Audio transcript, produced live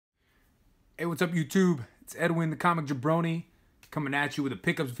Hey, what's up, YouTube? It's Edwin, the comic jabroni, coming at you with a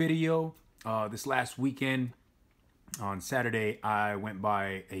pickups video. This last weekend, on Saturday, I went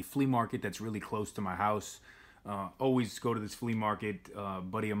by a flea market that's really close to my house. Always go to this flea market.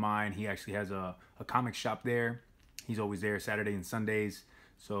 Buddy of mine, he actually has a comic shop there. He's always there Saturday and Sundays.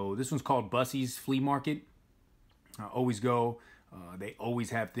 So this one's called Bussy's Flea Market. I always go. They always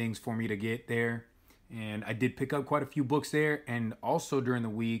have things for me to get there. And I did pick up quite a few books there. And also during the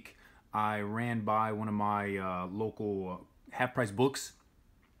week, I ran by one of my local half-price books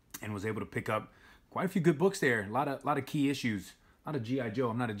and was able to pick up quite a few good books there. A lot of key issues. A lot of G.I. Joe.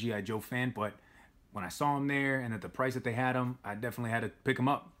 I'm not a G.I. Joe fan, but when I saw them there and at the price that they had them, I definitely had to pick them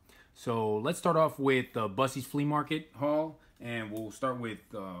up. So let's start off with Bussy's Flea Market haul, and we'll start with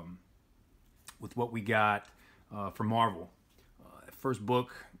what we got for Marvel. First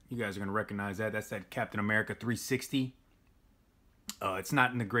book, you guys are going to recognize that. That's that Captain America 360. It's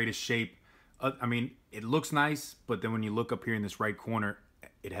not in the greatest shape. I mean, it looks nice, but then when you look up here in this right corner,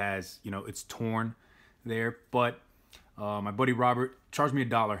 it has, it's torn there. But my buddy Robert charged me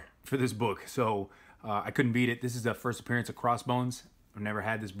 $1 for this book, so I couldn't beat it. This is the first appearance of Crossbones. I've never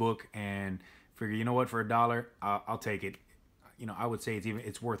had this book, and figure, you know what, for $1, I'll take it. I would say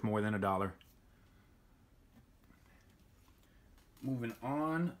it's worth more than $1. Moving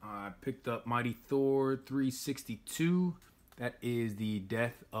on, I picked up Mighty Thor 362. That is the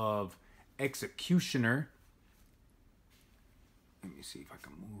death of Executioner. Let me see if I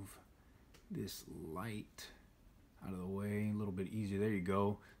can move this light out of the way a little bit easier. There you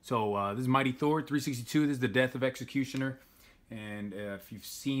go. So this is Mighty Thor 362. This is the death of Executioner. And if you've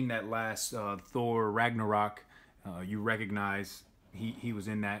seen that last Thor Ragnarok, you recognize he was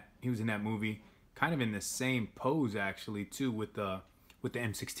in that movie. Kind of in the same pose actually too with the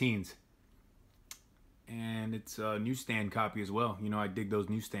M16s. And it's a newsstand copy as well. I dig those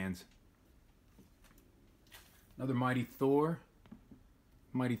newsstands. Another Mighty Thor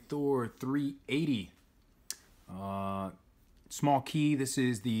 380. Small key. This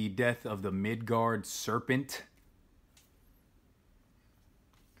is the death of the Midgard Serpent.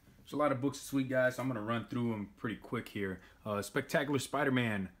 There's a lot of books this week, guys, so I'm gonna run through them pretty quick here. Spectacular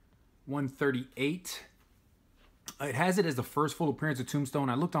Spider-Man 138. It has it as the first full appearance of Tombstone.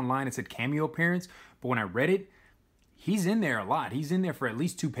 I looked online, it said cameo appearance, but when I read it, he's in there a lot. He's in there for at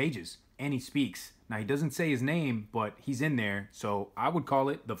least 2 pages, and he speaks. Now, he doesn't say his name, but he's in there, so I would call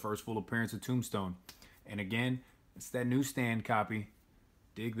it the first full appearance of Tombstone. And again, it's that newsstand copy.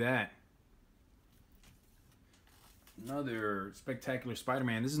 Dig that. Another Spectacular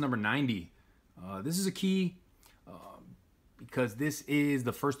Spider-Man. This is number 90. This is a key because this is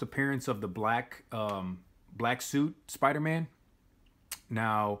the first appearance of the black suit Spider-Man.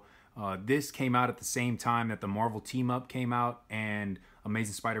 Now, this came out at the same time that the Marvel Team Up came out and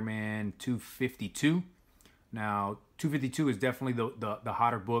Amazing Spider-Man 252. Now, 252 is definitely the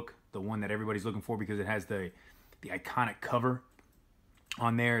hotter book, the one that everybody's looking for because it has the iconic cover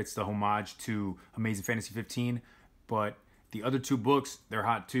on there. It's the homage to Amazing Fantasy 15. But the other 2 books, they're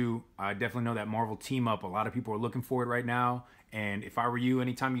hot too. I definitely know that Marvel Team Up, a lot of people are looking for it right now. And if I were you,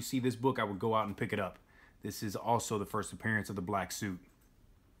 anytime you see this book, I would go out and pick it up. This is also the first appearance of the black suit.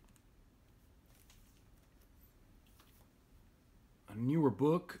 A newer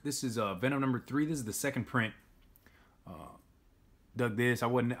book. This is Venom number 3. This is the second print. Dug this. I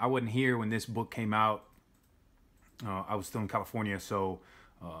wasn't here when this book came out. I was still in California, so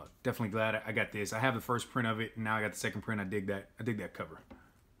definitely glad I got this. I have the first print of it, and now I got the second print. I dig that cover.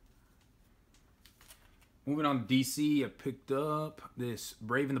 Moving on to DC, I picked up this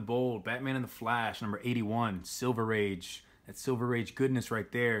Brave and the Bold, Batman and the Flash, number 81, Silver Age. That Silver Age goodness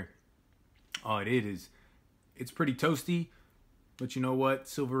right there. Oh, it is. It's pretty toasty, but you know what?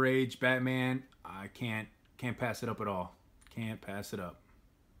 Silver Age, Batman, I can't pass it up at all. Can't pass it up.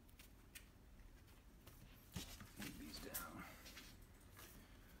 Move these down.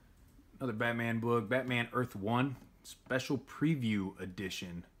 Another Batman book, Batman Earth 1, Special Preview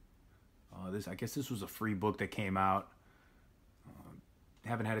Edition. I guess this was a free book that came out.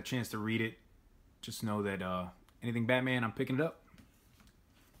 Haven't had a chance to read it. Just know that anything Batman, I'm picking it up.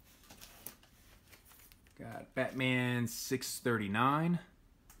 Got Batman 639.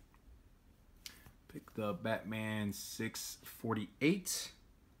 Picked up Batman 648.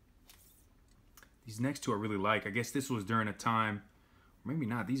 These next 2 I really like. I guess this was during a time, or maybe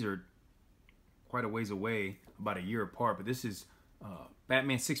not. These are quite a ways away, about a year apart. But this is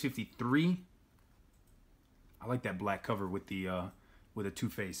Batman 653. I like that black cover with a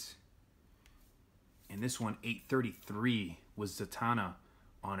Two-Face. And this one, 833, was Zatanna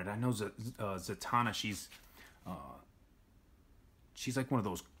on it. I know Zatanna. She's like one of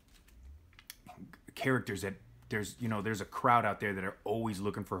those characters that there's a crowd out there that are always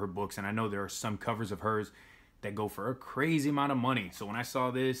looking for her books, and I know there are some covers of hers that go for a crazy amount of money. So when I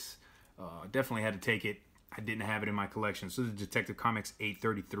saw this, definitely had to take it. I didn't have it in my collection. So this is Detective Comics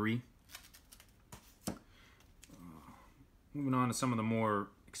 833. Moving on to some of the more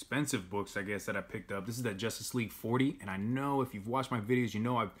expensive books, I guess, that I picked up. This is that Justice League 40, and I know if you've watched my videos, you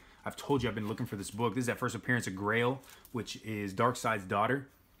know I've told you I've been looking for this book. This is that first appearance of Grail, which is Darkseid's daughter.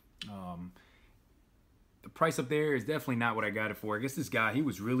 The price up there is definitely not what I got it for. I guess this guy, he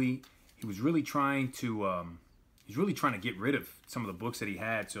was really trying to get rid of some of the books that he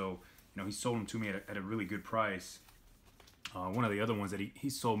had. So, he sold them to me at a really good price. One of the other ones that he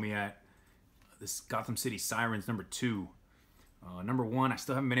sold me at, this Gotham City Sirens #2. #1, I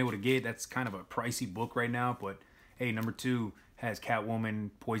still haven't been able to get. That's kind of a pricey book right now, but hey, #2 has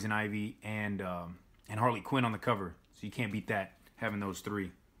Catwoman, Poison Ivy, and Harley Quinn on the cover. So you can't beat that, having those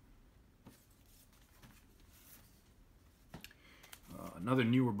three. Another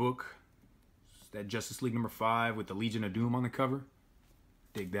newer book, that Justice League #5 with the Legion of Doom on the cover.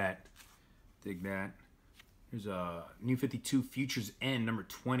 Dig that. Dig that. Here's a New 52 Futures End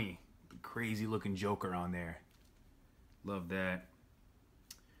 #20. Crazy looking Joker on there. Love that.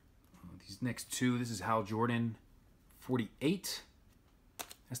 These next two, this is Hal Jordan 48.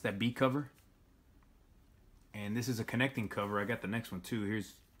 That's that B cover. And this is a connecting cover. I got the next one too.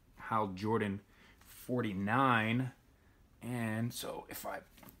 Here's Hal Jordan 49. And so if I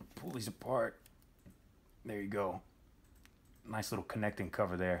pull these apart, there you go. Nice little connecting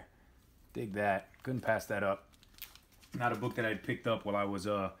cover there. Dig that. Couldn't pass that up. Not a book that I'd picked up while I was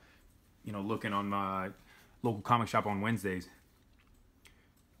looking on my local comic shop on Wednesdays.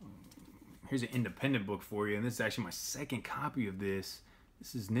 Here's an independent book for you, and this is actually my second copy of this.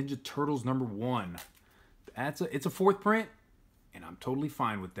 This is Ninja Turtles #1. It's a fourth print, and I'm totally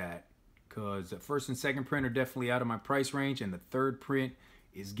fine with that, because the first and second print are definitely out of my price range, and the third print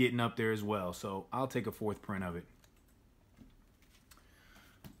is getting up there as well. So I'll take a fourth print of it.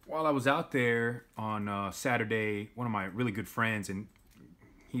 While I was out there on Saturday, one of my really good friends, and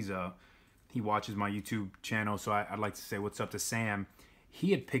he watches my YouTube channel, so I'd like to say what's up to Sam.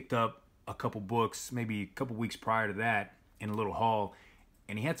 He had picked up a couple books, maybe a couple weeks prior to that, in a little haul,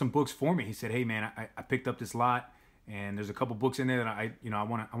 and he had some books for me. He said, "Hey man, I picked up this lot, and there's a couple books in there that I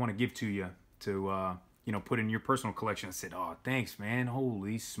want to give to you to put in your personal collection." I said, "Oh, thanks, man.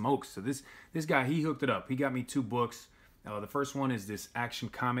 Holy smokes!" So this guy, he hooked it up. He got me 2 books. The first one is this Action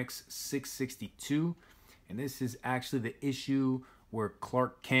Comics 662, and this is actually the issue where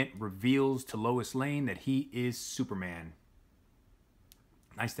Clark Kent reveals to Lois Lane that he is Superman.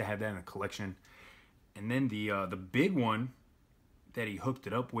 Nice to have that in the collection. And then the big one that he hooked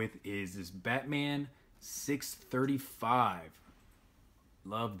it up with is this Batman 635.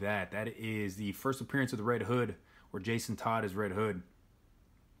 Love that. That is the first appearance of the Red Hood, where Jason Todd is Red Hood.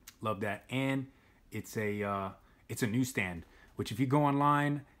 Love that. And it's a newsstand, which if you go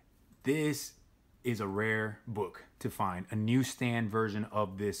online, this is a rare book to find. A newsstand version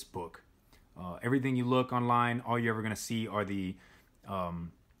of this book. Everything you look online, all you're ever going to see are the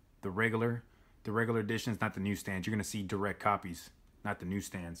regular editions, not the newsstands. You're going to see direct copies, not the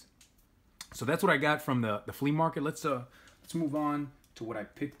newsstands. So that's what I got from the flea market. Let's move on to what I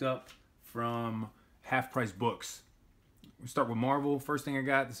picked up from Half Price Books. We'll start with Marvel. First thing I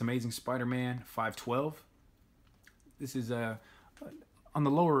got, this Amazing Spider-Man 512. This is on the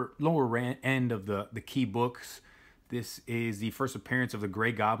lower end of the key books. This is the first appearance of the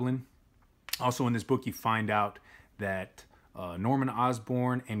Grey Goblin. Also in this book, you find out that Norman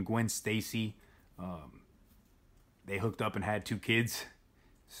Osborn and Gwen Stacy, they hooked up and had 2 kids.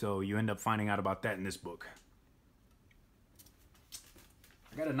 So you end up finding out about that in this book.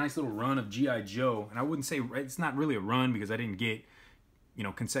 I got a nice little run of G.I. Joe, and I wouldn't say it's not really a run because I didn't get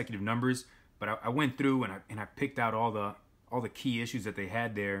consecutive numbers, but I went through and I picked out all the key issues that they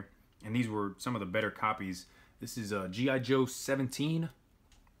had there, and these were some of the better copies. This is G.I. Joe 17.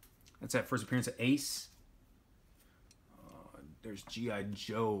 That's that first appearance of Ace. There's G.I.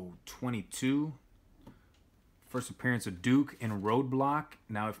 Joe 22. First appearance of Duke in Roadblock.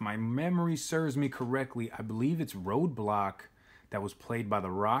 Now, if my memory serves me correctly, I believe it's Roadblock that was played by The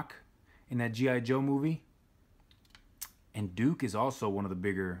Rock in that G.I. Joe movie. And Duke is also one of the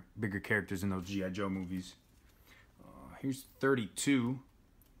bigger characters in those G.I. Joe movies. Here's 32.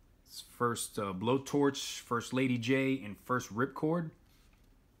 It's first Blowtorch, first Lady J, and first Ripcord.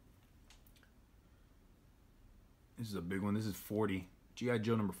 This is a big one. This is 40. G.I.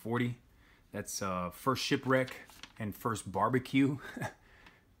 Joe number 40. That's first Shipwreck and first Barbecue.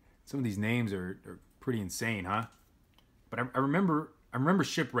 Some of these names are pretty insane, huh? But I remember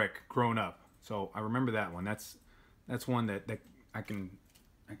Shipwreck growing up. So I remember that one. That's one that I can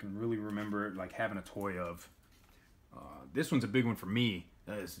really remember like having a toy of. This one's a big one for me.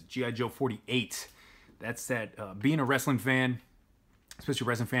 This is G.I. Joe 48. That's that being a wrestling fan, especially a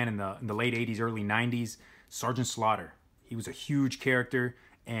wrestling fan in the late 80s, early 90s, Sergeant Slaughter. He was a huge character,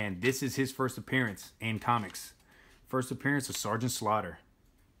 and this is his first appearance in comics. First appearance of Sergeant Slaughter.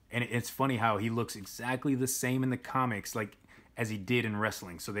 And it's funny how he looks exactly the same in the comics like as he did in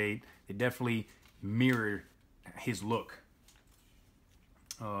wrestling. So they definitely mirror his look.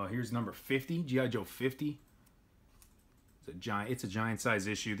 Here's number 50, G.I. Joe 50. It's a giant size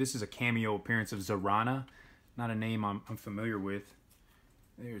issue. This is a cameo appearance of Zarana. Not a name I'm familiar with.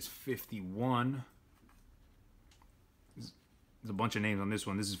 There's 51. There's a bunch of names on this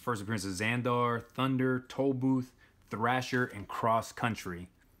one. This is first appearance of Xandar, Thunder, Tollbooth, Thrasher, and Cross Country.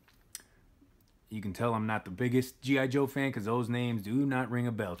 You can tell I'm not the biggest G.I. Joe fan because those names do not ring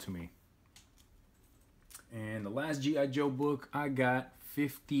a bell to me. And the last G.I. Joe book I got,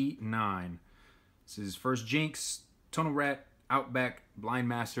 59. This is first Jinx, Tunnel Rat, Outback, Blind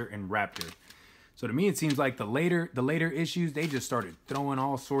Master, and Raptor. So to me, it seems like the later issues, they just started throwing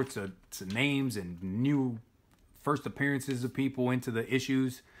all sorts of names and new first appearances of people into the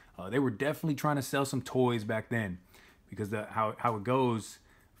issues. They were definitely trying to sell some toys back then, because how it goes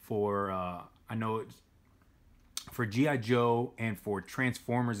for I know it's for G.I. Joe and for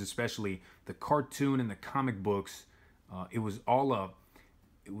Transformers especially, the cartoon and the comic books, it was all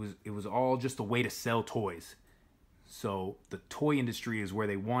just a way to sell toys. So the toy industry is where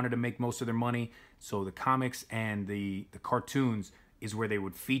they wanted to make most of their money. So the comics and the cartoons is where they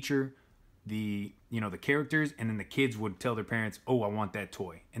would feature the characters, and then the kids would tell their parents, "Oh, I want that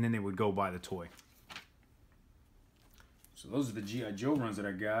toy," and then they would go buy the toy. So those are the G.I. Joe runs that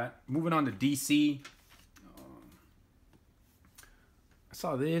I got. Moving on to DC. I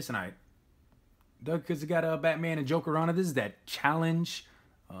saw this and I dug because it got a Batman and Joker on it. This is that challenge.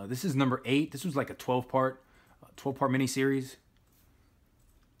 This is number 8. This was like a 12-part miniseries.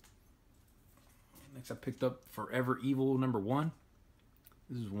 Next I picked up Forever Evil number 1.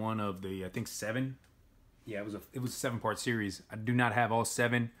 This is one of the, I think, 7. Yeah, it was a 7-part series. I do not have all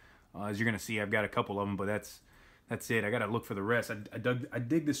 7. As you're gonna see, I've got a couple of them, but that's it. I gotta look for the rest. I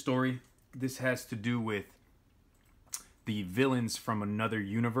dig this story. This has to do with the villains from another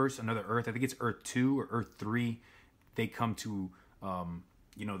universe, another Earth. I think it's Earth 2 or Earth 3. They come to,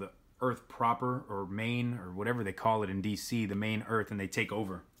 the Earth proper, or main, or whatever they call it in DC, the main Earth, and they take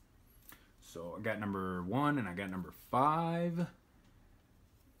over. So I got number 1 and I got number 5.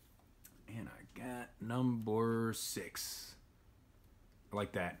 And I got number 6. I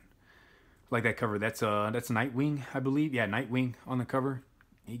like that. I like that cover. That's Nightwing, I believe. Yeah, Nightwing on the cover.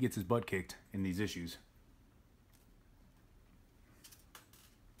 He gets his butt kicked in these issues.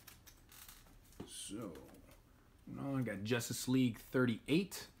 So, now I got Justice League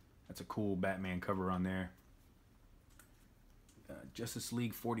 38. That's a cool Batman cover on there. Justice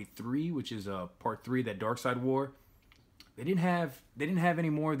League 43, which is part 3, that Darkseid War. They didn't have any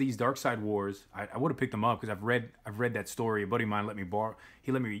more of these Darkseid Wars. I would have picked them up because I've read that story. A buddy of mine let me borrow.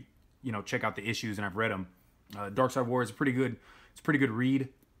 He let me check out the issues, and I've read them. Darkseid War is a pretty good. It's a pretty good read.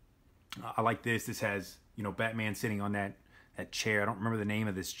 I like this. This has Batman sitting on that chair. I don't remember the name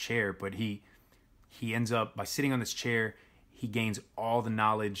of this chair, but he ends up, by sitting on this chair, he gains all the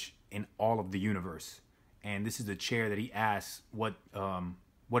knowledge in all of the universe. And this is the chair that he asks what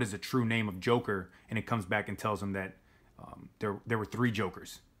is the true name of Joker, and it comes back and tells him that there were 3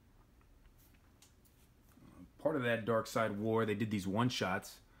 Jokers. Part of that Darkseid War, they did these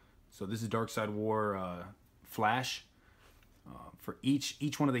one-shots. So this is Darkseid War Flash. For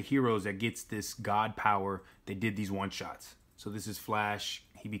each one of the heroes that gets this god power, they did these one-shots. So this is Flash.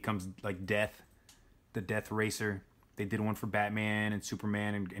 He becomes like Death, the Death Racer. They did one for Batman and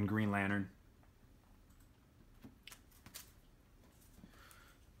Superman and Green Lantern.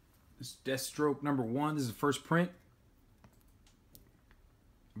 This Deathstroke number 1. This is the first print.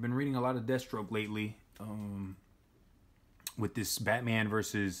 I've been reading a lot of Deathstroke lately. With this Batman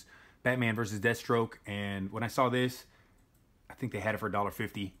versus Deathstroke, and when I saw this, I think they had it for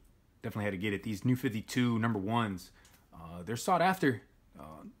 $1.50. Definitely had to get it. These New 52 number 1s, they're sought after.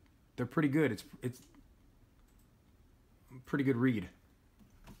 They're pretty good. It's a pretty good read.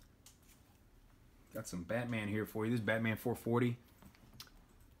 Got some Batman here for you. This is Batman 440.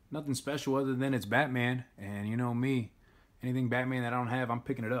 Nothing special other than it's Batman, and you know me, anything Batman that I don't have, I'm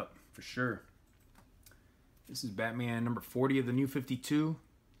picking it up for sure. This is Batman number 40 of the New 52.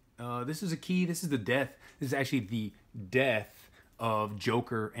 This is a key. This is the death. This is actually the death of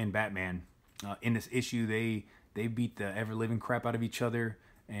Joker and Batman. In this issue, they beat the ever-living crap out of each other,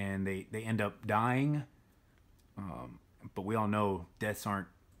 and they end up dying. But we all know deaths aren't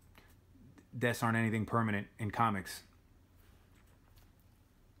anything permanent in comics.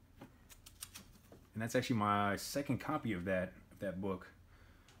 And that's actually my second copy of that book.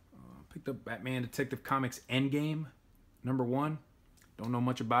 Picked up Batman Detective Comics Endgame, #1. Don't know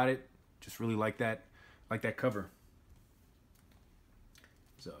much about it. Just really like that cover.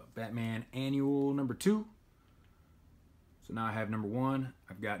 It's Batman Annual #2. So now I have #1.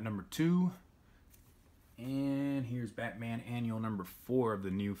 I've got #2. And here's Batman Annual #4 of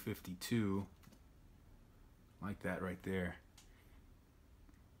the New 52. Like that right there.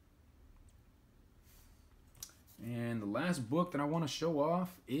 And the last book that I want to show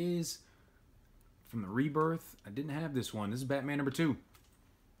off is from the Rebirth. I didn't have this one. This is Batman #2.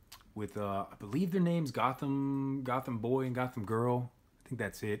 With, I believe their name's Gotham Boy and Gotham Girl. I think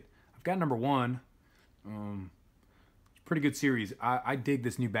that's it. I've got #1. It's a pretty good series. I dig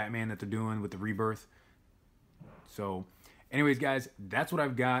this new Batman that they're doing with the Rebirth. So, anyways, guys, that's what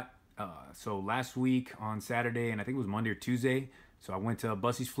I've got. So last week on Saturday, and I think it was Monday or Tuesday, so I went to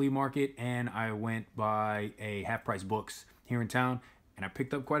Bussey's Flea Market, and I went by a Half Price Books here in town, and I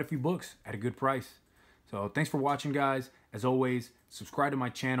picked up quite a few books at a good price. So thanks for watching, guys. As always, subscribe to my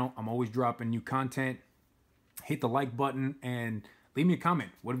channel. I'm always dropping new content. Hit the like button and leave me a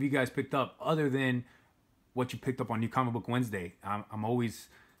comment. What have you guys picked up other than what you picked up on New Comic Book Wednesday? I'm always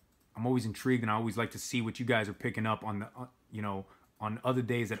intrigued, and I always like to see what you guys are picking up on the on other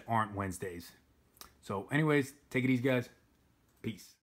days that aren't Wednesdays. So anyways, take it easy, guys. Peace.